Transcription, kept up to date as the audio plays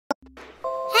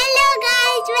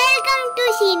guys, welcome to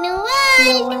Shenu World.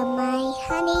 You are my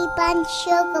honey bun,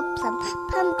 sugar plum,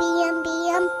 pumpy umby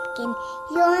umpkin.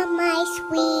 You're my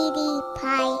sweetie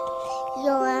pie.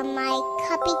 You're my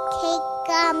cupcake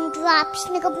gumdrop,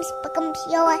 snickums, spickums.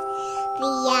 You're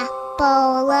the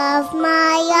apple of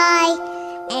my eye.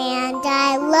 And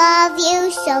I love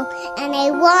you so, and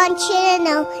I want you to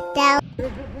know that.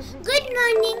 Good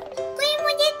morning. कोई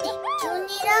मुझे क्यों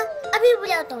नहीं रहा? अभी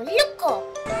बुलाता हूँ. लुको.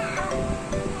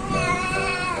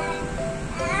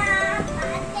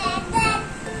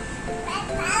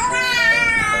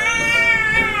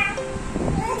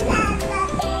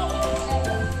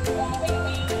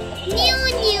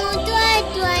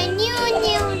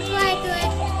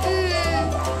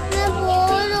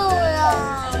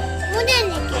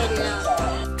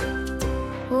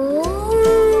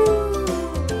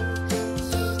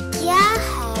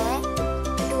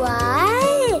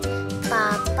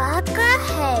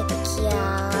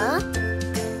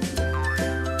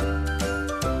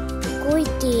 कोई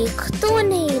देख तो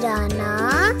नहीं रहा ना?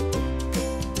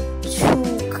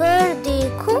 छूकर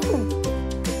देखूं?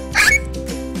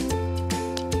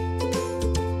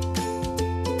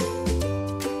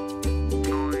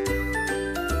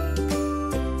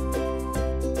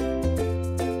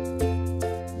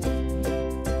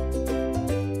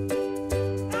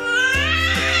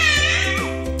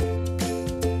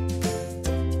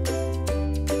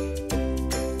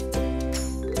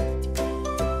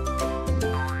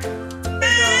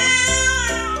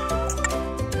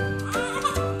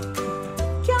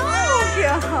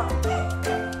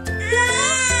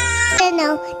 You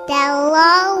know that I'll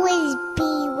always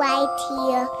be right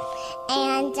here,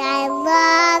 and I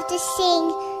love to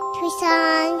sing 2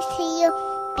 songs to you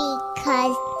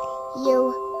because you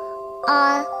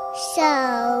are so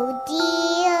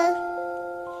dear.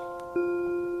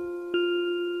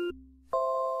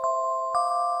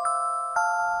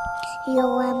 You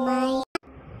are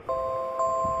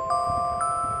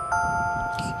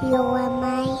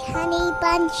my honey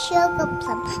bun, sugar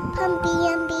plum, pumpy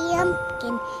umby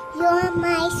umpkin. You're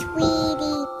my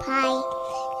sweetie pie.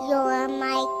 You're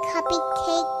my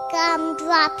cupcake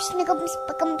gumdrop, snickums,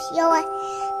 spickums. You're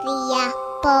the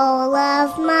apple of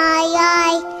my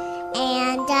eye.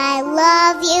 And I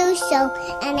love you so,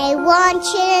 and I want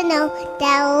you to know that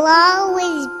I'll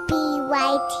always be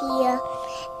right here.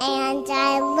 And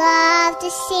I love to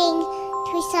sing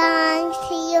 2 songs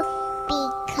to you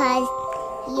because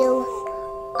you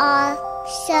are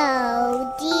so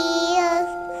dear.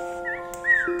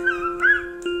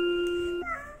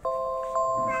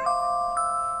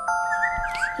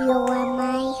 You are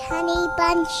my honey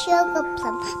bun, sugar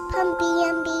plum, pumpy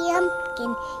umby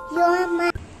umpkin. You're my.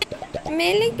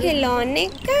 मेरे खिलौने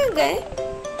कहाँ गए?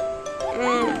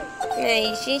 मैं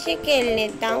इसी से खेल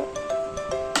लेता हूँ.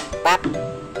 पप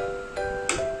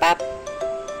पप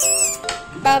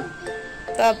पप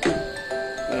पप.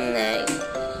 नहीं,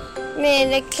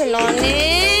 मेरे खिलौने.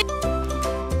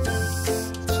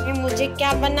 ये मुझे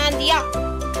क्या बना दिया?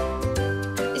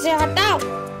 इसे हटाओ.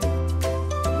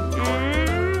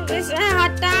 इसे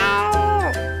हटाओ.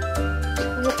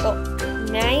 रुको,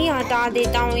 मैं ही हटा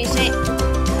देता हूँ इसे.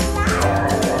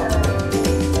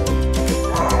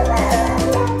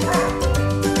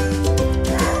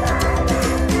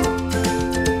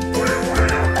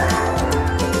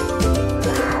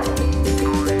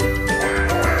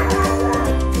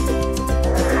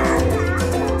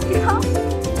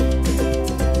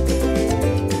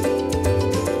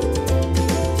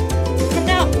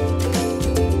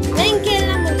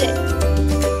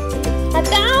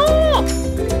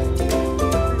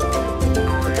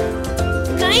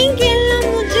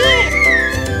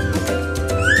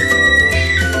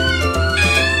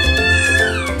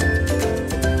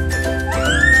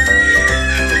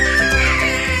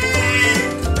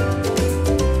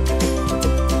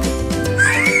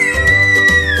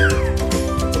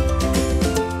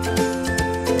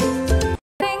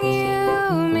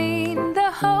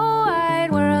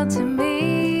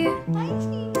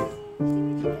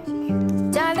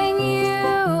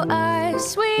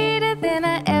 Sweeter than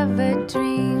I ever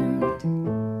dreamed.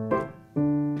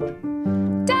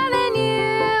 Darling,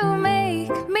 you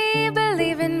make me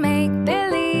believe in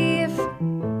make-believe.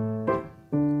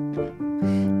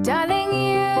 Darling,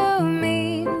 you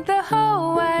mean the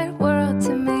whole wide world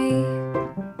to me.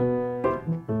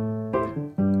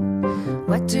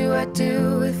 What do I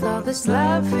do with all this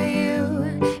love for you?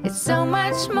 It's so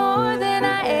much more than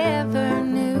I